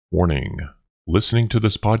Warning: listening to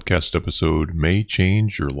this podcast episode may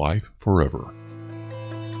change your life forever.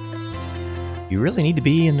 You really need to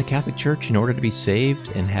be in the Catholic Church in order to be saved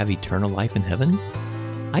and have eternal life in heaven?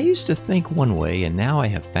 I used to think one way, and now I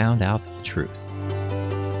have found out the truth.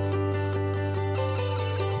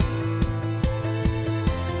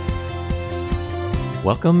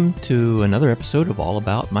 Welcome to another episode of All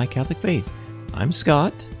About My Catholic Faith. I'm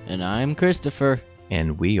Scott. And I'm Christopher.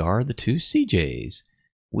 And we are the two CJs.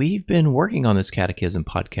 We've been working on this Catechism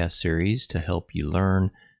podcast series to help you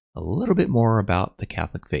learn a little bit more about the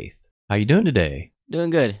Catholic faith. How you doing today?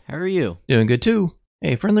 Doing good. How are you? Doing good too.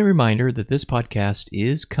 A friendly reminder that this podcast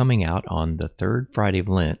is coming out on the third Friday of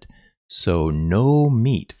Lent, so no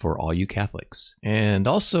meat for all you Catholics. And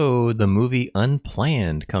also, the movie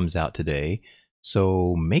Unplanned comes out today,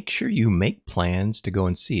 so make sure you make plans to go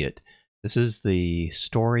and see it. This is the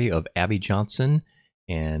story of Abby Johnson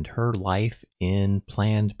and her life in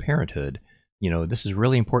Planned Parenthood. You know, this is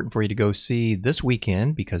really important for you to go see this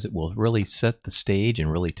weekend because it will really set the stage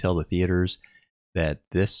and really tell the theaters that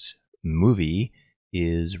this movie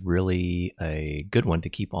is really a good one to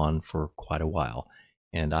keep on for quite a while.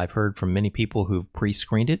 And I've heard from many people who've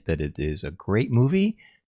pre-screened it that it is a great movie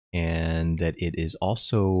and that it is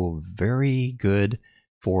also very good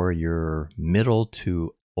for your middle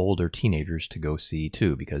to older teenagers to go see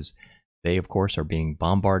too, because they, of course, are being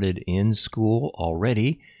bombarded in school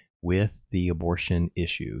already with the abortion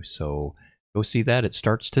issue. So go see that. It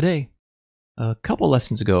starts today. A couple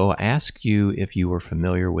lessons ago, I asked you if you were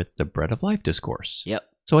familiar with the Bread of Life discourse. Yep.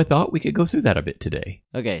 So I thought we could go through that a bit today.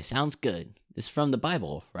 Okay, sounds good. It's from the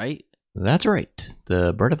Bible, right? That's right.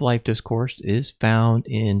 The Bread of Life discourse is found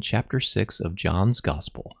in chapter 6 of John's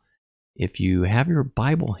Gospel. If you have your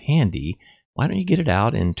Bible handy, why don't you get it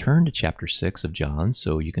out and turn to chapter 6 of John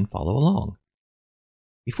so you can follow along.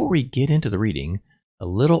 Before we get into the reading, a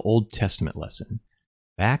little Old Testament lesson.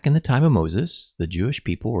 Back in the time of Moses, the Jewish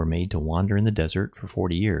people were made to wander in the desert for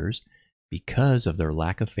 40 years because of their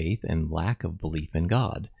lack of faith and lack of belief in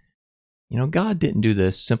God. You know, God didn't do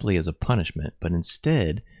this simply as a punishment, but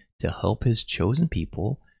instead to help his chosen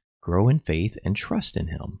people grow in faith and trust in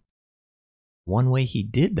him. One way he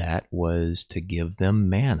did that was to give them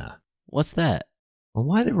manna. What's that? Well,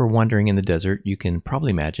 while they were wandering in the desert, you can probably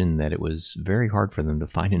imagine that it was very hard for them to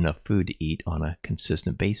find enough food to eat on a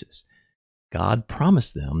consistent basis. God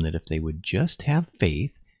promised them that if they would just have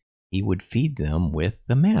faith, he would feed them with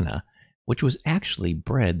the manna, which was actually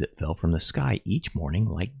bread that fell from the sky each morning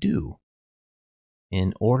like dew.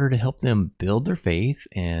 In order to help them build their faith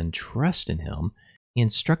and trust in him, he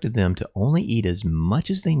instructed them to only eat as much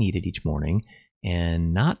as they needed each morning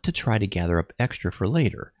and not to try to gather up extra for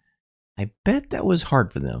later. I bet that was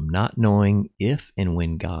hard for them, not knowing if and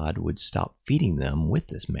when God would stop feeding them with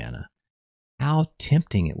this manna. How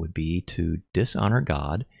tempting it would be to dishonor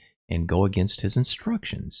God and go against his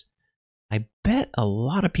instructions. I bet a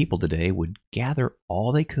lot of people today would gather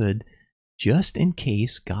all they could just in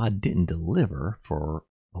case God didn't deliver for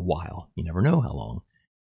a while. You never know how long.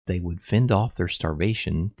 They would fend off their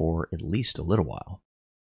starvation for at least a little while.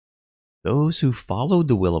 Those who followed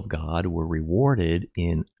the will of God were rewarded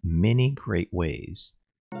in many great ways.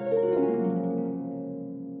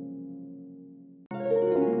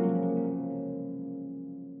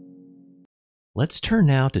 Let's turn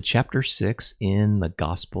now to chapter 6 in the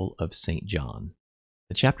Gospel of St. John.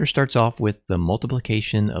 The chapter starts off with the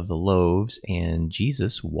multiplication of the loaves and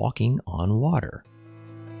Jesus walking on water.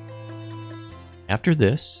 After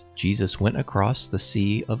this, Jesus went across the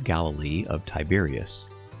Sea of Galilee of Tiberias.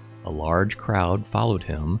 A large crowd followed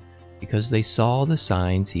him because they saw the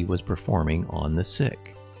signs he was performing on the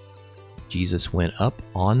sick. Jesus went up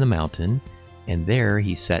on the mountain, and there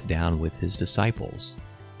he sat down with his disciples.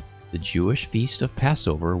 The Jewish feast of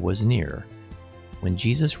Passover was near. When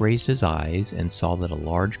Jesus raised his eyes and saw that a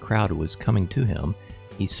large crowd was coming to him,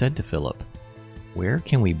 he said to Philip, "Where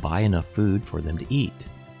can we buy enough food for them to eat?"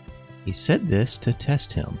 He said this to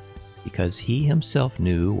test him, because he himself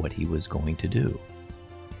knew what he was going to do.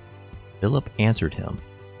 Philip answered him,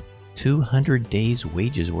 200 days'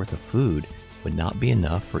 wages worth of food would not be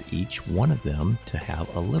enough for each one of them to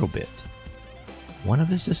have a little bit. One of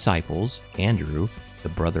his disciples, Andrew, the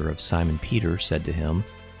brother of Simon Peter, said to him,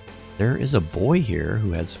 "There is a boy here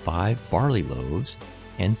who has 5 barley loaves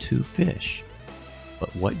and 2 fish.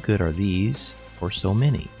 But what good are these for so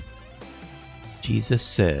many?" Jesus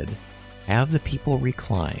said, "Have the people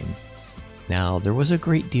recline." Now there was a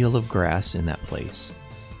great deal of grass in that place.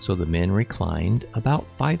 So the men reclined, about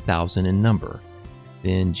 5,000 in number.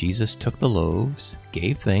 Then Jesus took the loaves,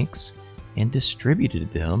 gave thanks, and distributed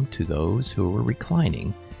them to those who were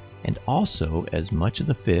reclining, and also as much of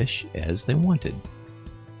the fish as they wanted.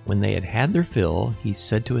 When they had had their fill, he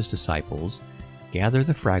said to his disciples, "Gather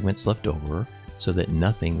the fragments left over, so that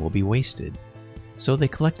nothing will be wasted." So they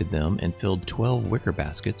collected them and filled 12 wicker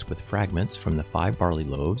baskets with fragments from the 5 barley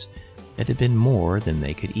loaves that had been more than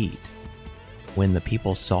they could eat. When the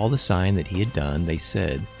people saw the sign that he had done, they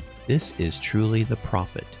said, "This is truly the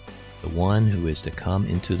prophet, the one who is to come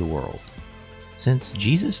into the world." Since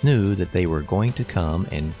Jesus knew that they were going to come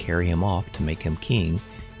and carry him off to make him king,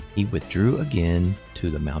 he withdrew again to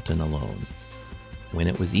the mountain alone. When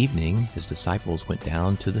it was evening, his disciples went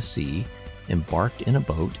down to the sea, embarked in a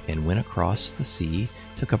boat, and went across the sea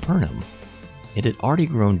to Capernaum. It had already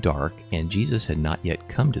grown dark, and Jesus had not yet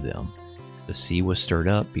come to them. The sea was stirred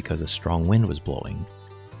up because a strong wind was blowing.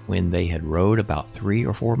 When they had rowed about 3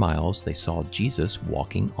 or 4 miles, they saw Jesus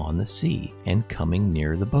walking on the sea and coming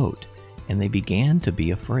near the boat, and they began to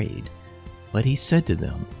be afraid. But he said to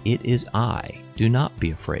them, "It is I, do not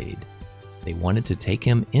be afraid." They wanted to take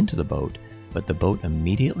him into the boat, but the boat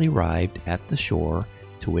immediately arrived at the shore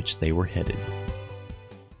to which they were headed.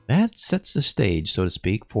 That sets the stage, so to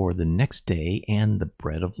speak, for the next day and the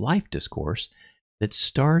bread of life discourse that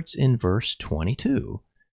starts in verse 22.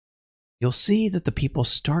 You'll see that the people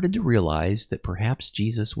started to realize that perhaps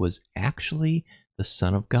Jesus was actually the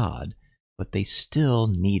Son of God, but they still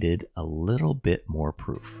needed a little bit more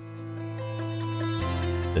proof.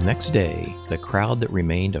 The next day, the crowd that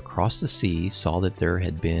remained across the sea saw that there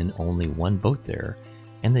had been only one boat there,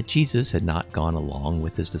 and that Jesus had not gone along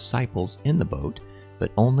with his disciples in the boat,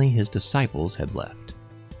 but only his disciples had left.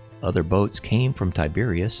 Other boats came from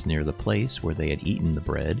Tiberias near the place where they had eaten the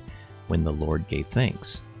bread when the Lord gave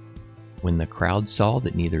thanks. When the crowd saw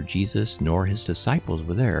that neither Jesus nor his disciples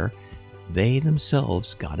were there, they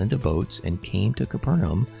themselves got into boats and came to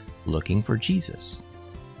Capernaum looking for Jesus.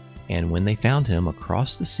 And when they found him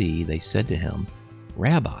across the sea, they said to him,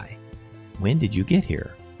 "Rabbi, when did you get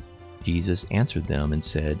here?" Jesus answered them and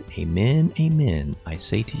said, "Amen, amen, I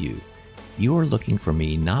say to you, you are looking for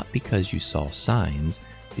me not because you saw signs,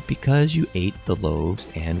 but because you ate the loaves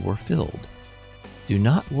and were filled. Do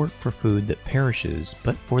not work for food that perishes,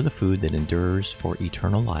 but for the food that endures for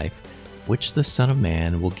eternal life, which the Son of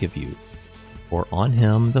Man will give you. For on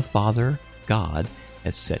him the Father, God,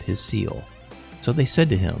 has set his seal." So they said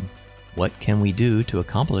to him, "What can we do to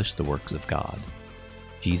accomplish the works of God?"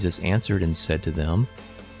 Jesus answered and said to them,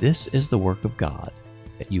 "This is the work of God,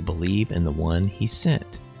 that you believe in the one he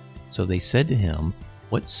sent." So they said to him,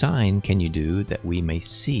 "What sign can you do that we may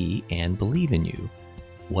see and believe in you?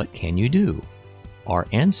 What can you do? Our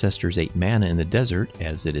ancestors ate manna in the desert,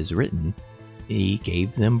 as it is written, 'He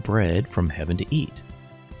gave them bread from heaven to eat.'"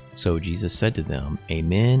 So Jesus said to them,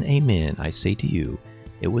 "Amen, amen, I say to you,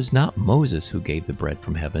 it was not Moses who gave the bread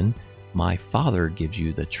from heaven. My Father gives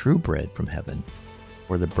you the true bread from heaven.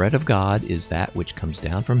 For the bread of God is that which comes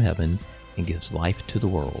down from heaven and gives life to the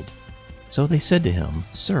world." So they said to him,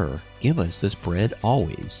 "Sir, give us this bread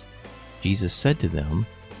always." Jesus said to them,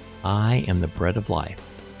 "I am the bread of life.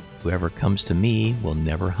 Whoever comes to me will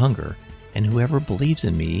never hunger, and whoever believes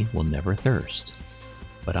in me will never thirst.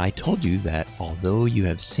 But I told you that although you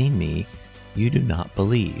have seen me, you do not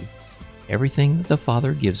believe. Everything that the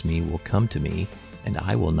Father gives me will come to me, and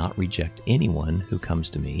I will not reject anyone who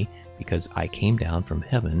comes to me, because I came down from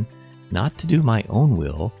heaven, not to do my own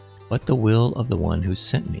will, but the will of the one who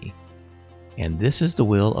sent me. And this is the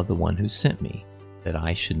will of the one who sent me, that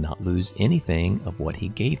I should not lose anything of what he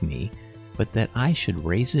gave me, but that I should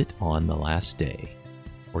raise it on the last day.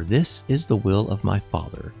 For this is the will of my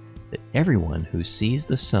Father, that everyone who sees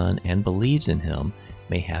the Son and believes in him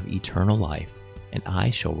may have eternal life, and I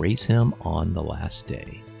shall raise him on the last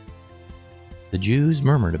day." The Jews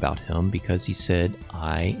murmured about him because he said,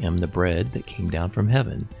 "I am the bread that came down from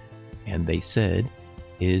heaven." And they said,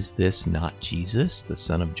 "Is this not Jesus, the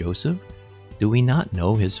son of Joseph? Do we not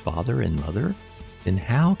know his father and mother? Then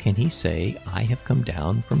how can he say, 'I have come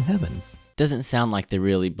down from heaven'?" Doesn't sound like they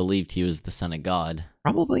really believed he was the Son of God.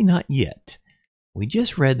 Probably not yet. We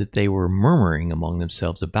just read that they were murmuring among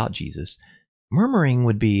themselves about Jesus. Murmuring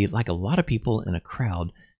would be like a lot of people in a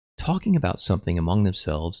crowd talking about something among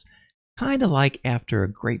themselves, kind of like after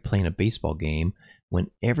a great play in a baseball game when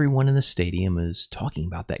everyone in the stadium is talking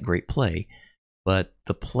about that great play, but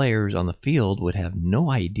the players on the field would have no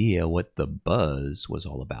idea what the buzz was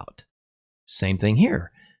all about. Same thing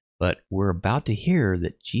here, but we're about to hear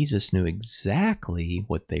that Jesus knew exactly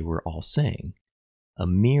what they were all saying. A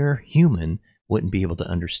mere human wouldn't be able to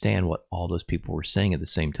understand what all those people were saying at the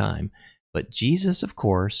same time, but Jesus, of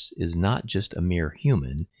course, is not just a mere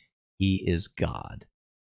human, he is God.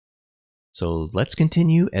 So let's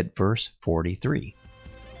continue at verse 43.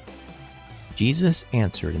 Jesus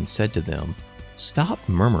answered and said to them, "Stop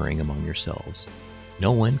murmuring among yourselves.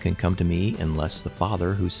 No one can come to me unless the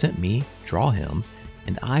Father who sent me draw him,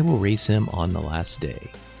 and I will raise him on the last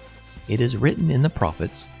day. It is written in the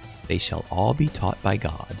prophets, they shall all be taught by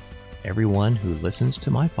God. Everyone who listens to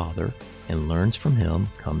my Father and learns from him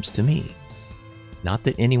comes to me. Not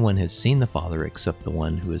that anyone has seen the Father except the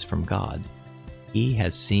one who is from God. He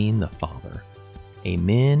has seen the Father.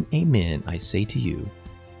 Amen, amen, I say to you,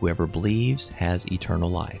 whoever believes has eternal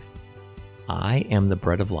life. I am the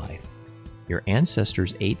bread of life. Your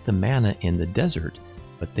ancestors ate the manna in the desert,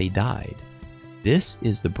 but they died. This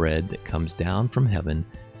is the bread that comes down from heaven,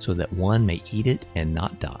 so that one may eat it and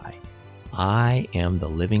not die. I am the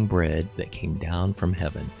living bread that came down from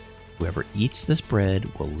heaven. Whoever eats this bread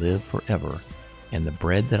will live forever, and the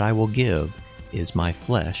bread that I will give is my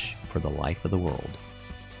flesh for the life of the world."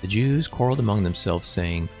 The Jews quarreled among themselves,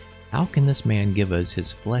 saying, "How can this man give us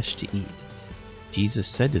his flesh to eat?" Jesus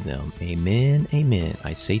said to them, "Amen, amen,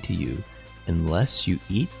 I say to you, unless you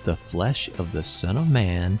eat the flesh of the Son of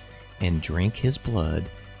Man and drink his blood,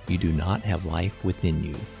 you do not have life within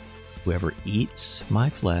you. Whoever eats my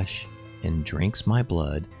flesh and drinks my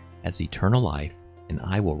blood has eternal life, and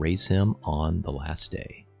I will raise him on the last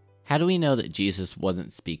day." How do we know that Jesus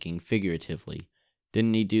wasn't speaking figuratively?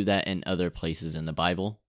 Didn't he do that in other places in the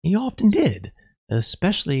Bible? He often did,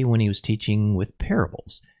 especially when he was teaching with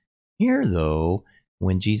parables. Here, though,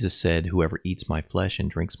 when Jesus said, "Whoever eats my flesh and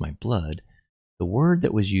drinks my blood," the word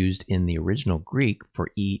that was used in the original Greek for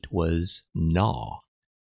eat was gnaw.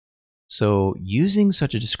 So, using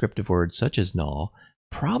such a descriptive word such as gnaw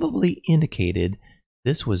probably indicated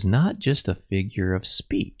this was not just a figure of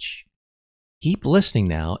speech. Keep listening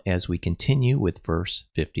now as we continue with verse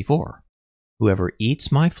 54. "Whoever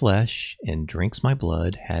eats my flesh and drinks my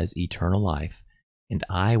blood has eternal life, and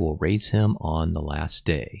I will raise him on the last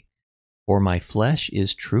day. For my flesh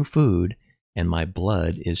is true food, and my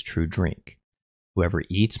blood is true drink. Whoever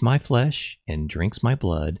eats my flesh and drinks my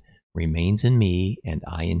blood remains in me, and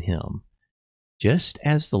I in him. Just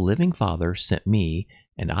as the living Father sent me,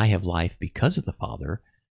 and I have life because of the Father,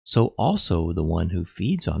 so also the one who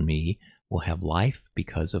feeds on me will have life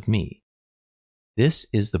because of me. This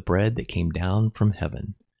is the bread that came down from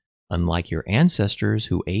heaven. Unlike your ancestors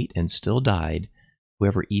who ate and still died,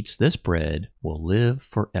 whoever eats this bread will live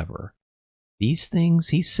forever." These things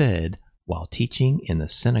he said while teaching in the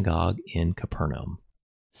synagogue in Capernaum.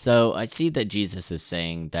 So I see that Jesus is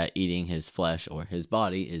saying that eating his flesh or his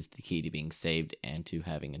body is the key to being saved and to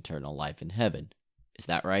having eternal life in heaven. Is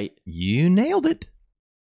that right? You nailed it.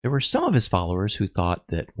 There were some of his followers who thought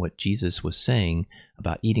that what Jesus was saying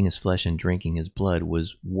about eating his flesh and drinking his blood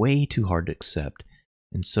was way too hard to accept,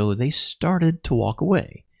 and so they started to walk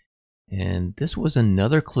away. And this was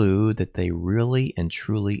another clue that they really and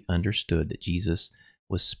truly understood that Jesus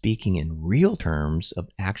was speaking in real terms of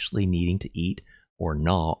actually needing to eat or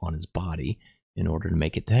gnaw on his body in order to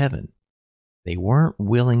make it to heaven. They weren't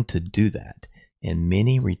willing to do that, and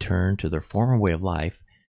many returned to their former way of life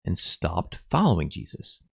and stopped following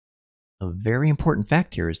Jesus. A very important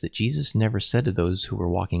fact here is that Jesus never said to those who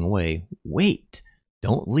were walking away, "Wait,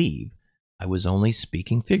 don't leave. I was only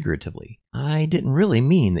speaking figuratively. I didn't really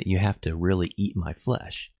mean that you have to really eat my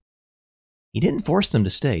flesh." He didn't force them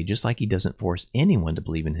to stay, just like he doesn't force anyone to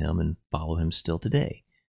believe in him and follow him still today.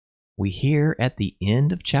 We hear at the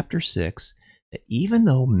end of chapter 6 that even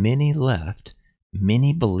though many left,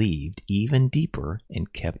 many believed even deeper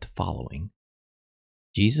and kept following.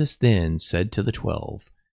 Jesus then said to the 12,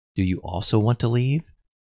 "Do you also want to leave?"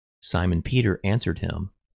 Simon Peter answered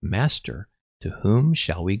him, "Master, to whom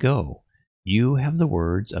shall we go? You have the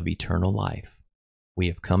words of eternal life. We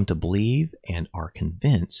have come to believe and are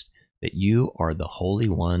convinced that you are the Holy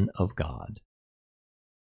One of God."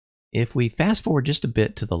 If we fast forward just a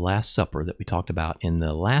bit to the Last Supper that we talked about in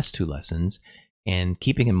the last two lessons, and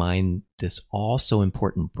keeping in mind this also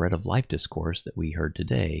important bread of life discourse that we heard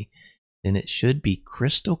today, then it should be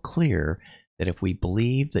crystal clear that if we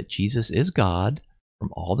believe that Jesus is God from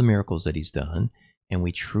all the miracles that he's done, and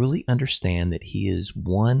we truly understand that he is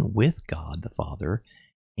one with God the Father,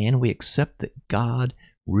 and we accept that God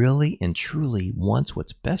really and truly wants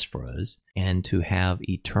what's best for us and to have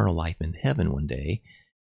eternal life in heaven one day,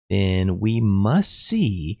 then we must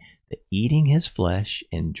see that eating his flesh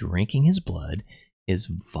and drinking his blood is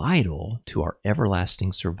vital to our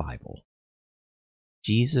everlasting survival.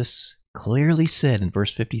 Jesus clearly said in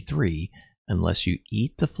verse 53, "Unless you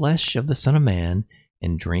eat the flesh of the Son of Man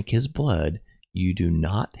and drink his blood, you do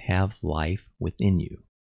not have life within you."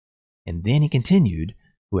 And then he continued,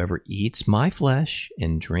 "Whoever eats my flesh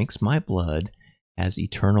and drinks my blood has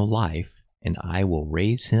eternal life, and I will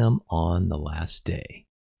raise him on the last day.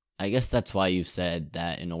 I guess that's why you've said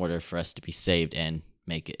that in order for us to be saved and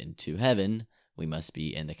make it into heaven, we must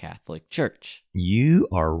be in the Catholic Church. You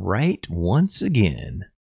are right once again.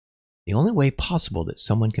 The only way possible that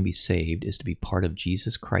someone can be saved is to be part of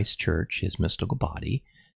Jesus Christ's church, his mystical body,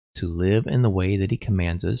 to live in the way that he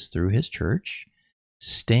commands us through his church,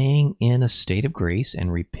 staying in a state of grace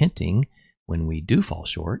and repenting when we do fall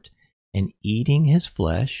short, and eating his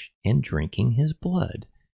flesh and drinking his blood.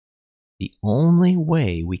 The only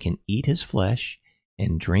way we can eat his flesh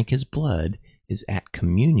and drink his blood is at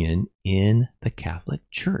communion in the Catholic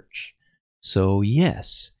Church. So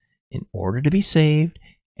yes, in order to be saved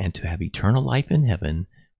and to have eternal life in heaven,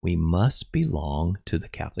 we must belong to the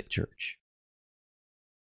Catholic Church.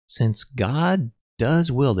 Since God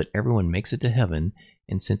does will that everyone makes it to heaven,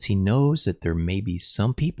 and since he knows that there may be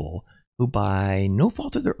some people who by no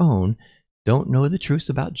fault of their own don't know the truth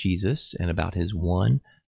about Jesus and about his one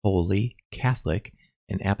holy, Catholic,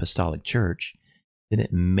 and Apostolic Church, then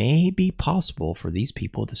it may be possible for these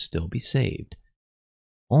people to still be saved.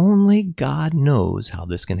 Only God knows how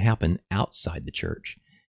this can happen outside the church,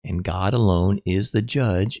 and God alone is the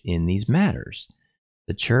judge in these matters.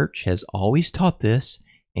 The church has always taught this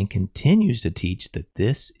and continues to teach that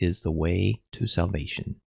this is the way to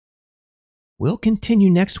salvation. We'll continue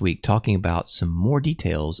next week talking about some more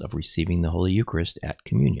details of receiving the Holy Eucharist at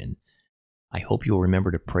communion. I hope you'll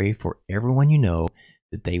remember to pray for everyone you know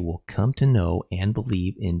that they will come to know and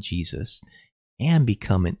believe in Jesus and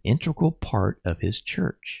become an integral part of his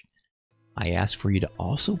church. I ask for you to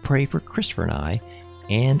also pray for Christopher and I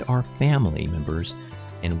and our family members,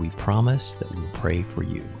 and we promise that we'll pray for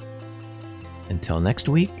you. Until next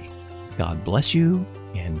week, God bless you,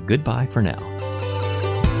 and goodbye for now.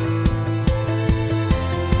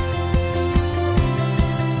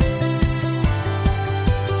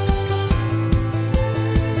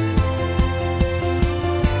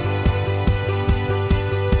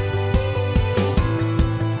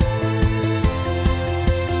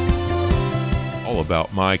 All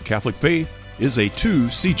About My Catholic Faith is a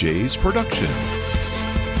 2CJs production.